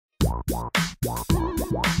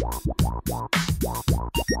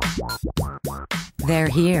They're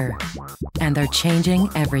here, and they're changing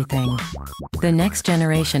everything. The next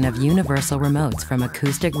generation of universal remotes from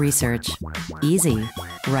Acoustic Research. Easy,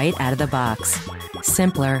 right out of the box.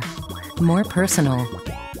 Simpler, more personal,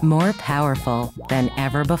 more powerful than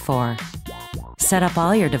ever before. Set up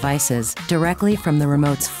all your devices directly from the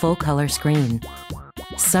remote's full-color screen.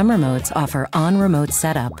 Some remotes offer on-remote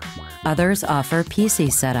setup. Others offer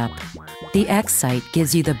PC setup. The Xsight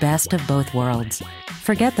gives you the best of both worlds.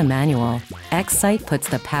 Forget the manual. Xsight puts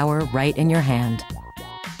the power right in your hand.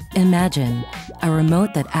 Imagine a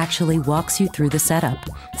remote that actually walks you through the setup,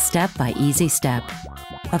 step by easy step.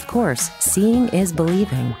 Of course, seeing is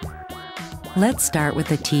believing. Let's start with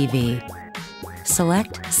the TV.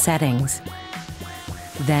 Select Settings.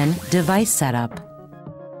 Then Device Setup.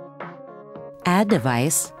 Add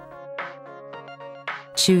device.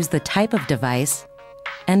 Choose the type of device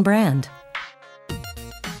and brand.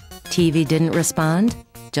 TV didn't respond?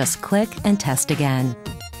 Just click and test again.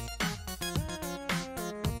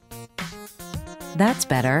 That's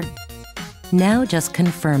better. Now just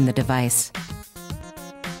confirm the device.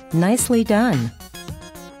 Nicely done.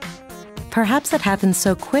 Perhaps it happened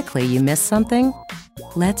so quickly you missed something?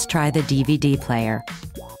 Let's try the DVD player.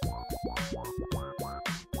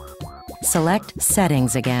 Select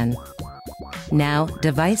Settings again. Now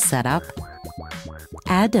Device Setup.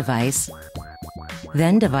 Add device.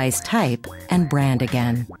 Then device type and brand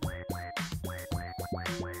again.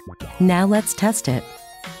 Now let's test it.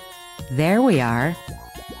 There we are.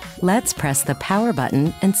 Let's press the power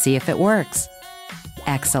button and see if it works.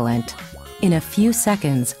 Excellent. In a few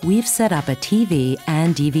seconds, we've set up a TV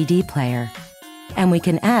and DVD player. And we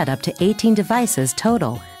can add up to 18 devices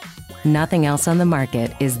total. Nothing else on the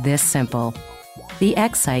market is this simple. The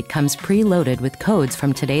Xsight comes preloaded with codes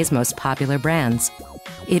from today's most popular brands.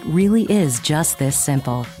 It really is just this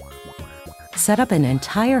simple. Set up an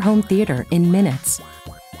entire home theater in minutes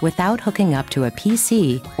without hooking up to a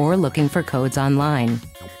PC or looking for codes online.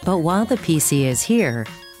 But while the PC is here,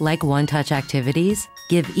 like one-touch activities,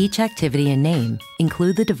 give each activity a name,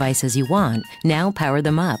 include the devices you want, now power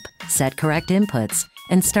them up, set correct inputs,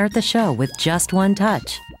 and start the show with just one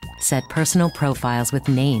touch. Set personal profiles with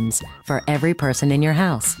names for every person in your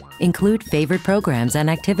house. Include favorite programs and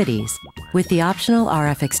activities. With the optional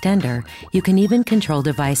RF extender, you can even control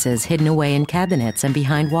devices hidden away in cabinets and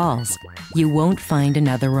behind walls. You won't find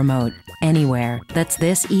another remote anywhere that's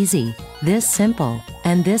this easy, this simple,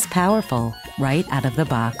 and this powerful right out of the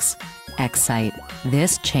box. Xsight.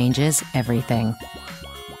 This changes everything.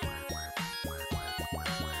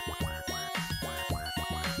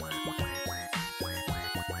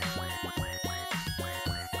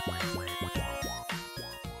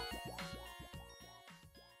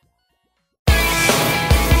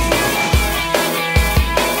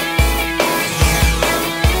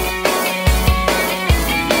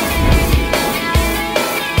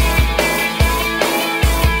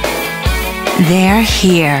 They're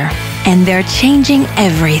here, and they're changing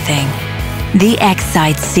everything. The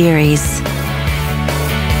Xsight series.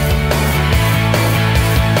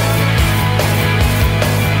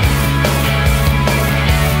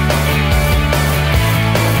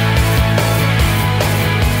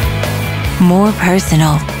 More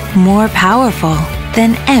personal, more powerful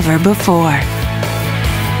than ever before.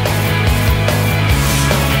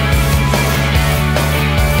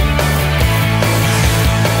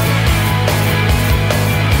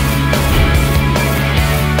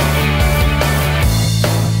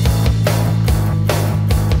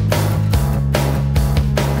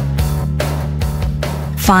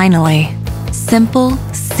 Finally, simple,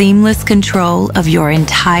 seamless control of your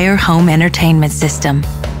entire home entertainment system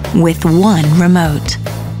with one remote.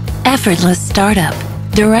 Effortless startup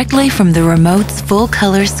directly from the remote's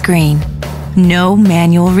full-color screen. No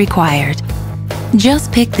manual required.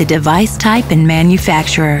 Just pick the device type and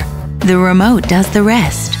manufacturer. The remote does the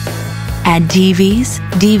rest. Add TVs,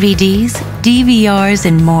 DVDs, DVRs,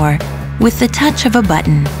 and more with the touch of a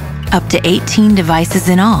button. Up to 18 devices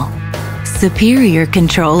in all. Superior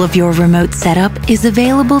control of your remote setup is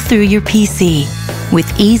available through your PC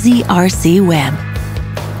with Easy RC Web.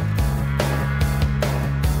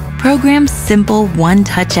 Program simple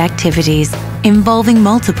one-touch activities involving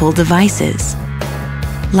multiple devices,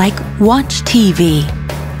 like Watch TV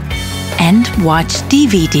and Watch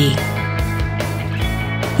DVD.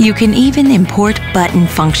 You can even import button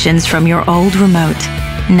functions from your old remote.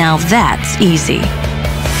 Now that's easy.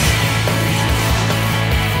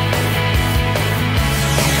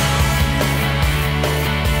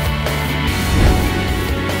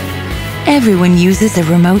 Everyone uses a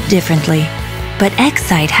remote differently, But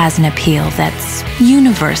Xsight has an appeal that's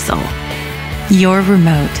universal. Your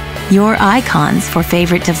remote, your icons for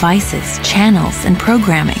favorite devices, channels, and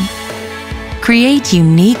programming. Create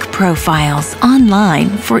unique profiles online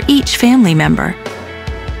for each family member.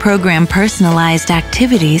 Program personalized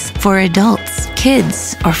activities for adults,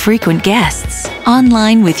 kids, or frequent guests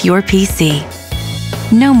online with your PC.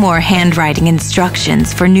 No more handwriting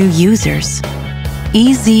instructions for new users.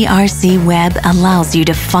 EZRC Web allows you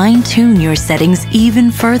to fine-tune your settings even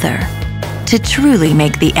further to truly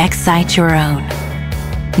make the Xsight your own.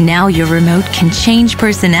 Now your remote can change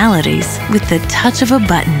personalities with the touch of a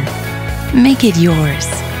button. Make it yours,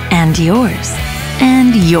 and yours,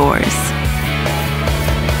 and yours.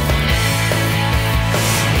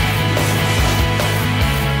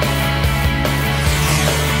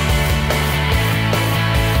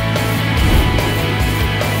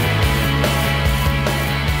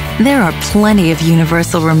 There are plenty of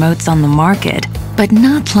universal remotes on the market, but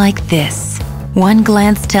not like this. One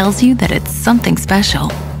glance tells you that it's something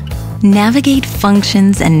special. Navigate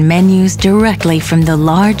functions and menus directly from the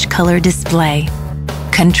large color display.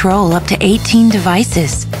 Control up to 18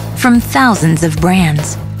 devices from thousands of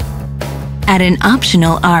brands. Add an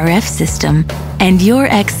optional RF system, and your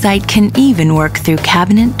Xsight can even work through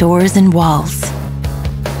cabinet doors and walls.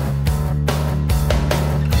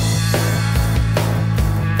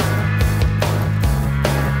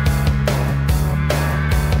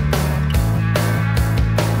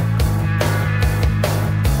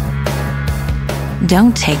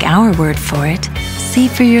 Don't take our word for it. See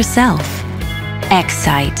for yourself.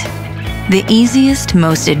 Xsight, the easiest,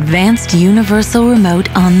 most advanced universal remote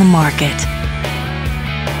on the market.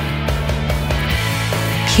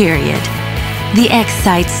 Period. The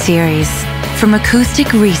Xsight series from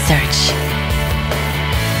Acoustic Research.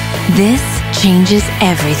 This changes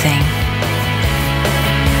everything.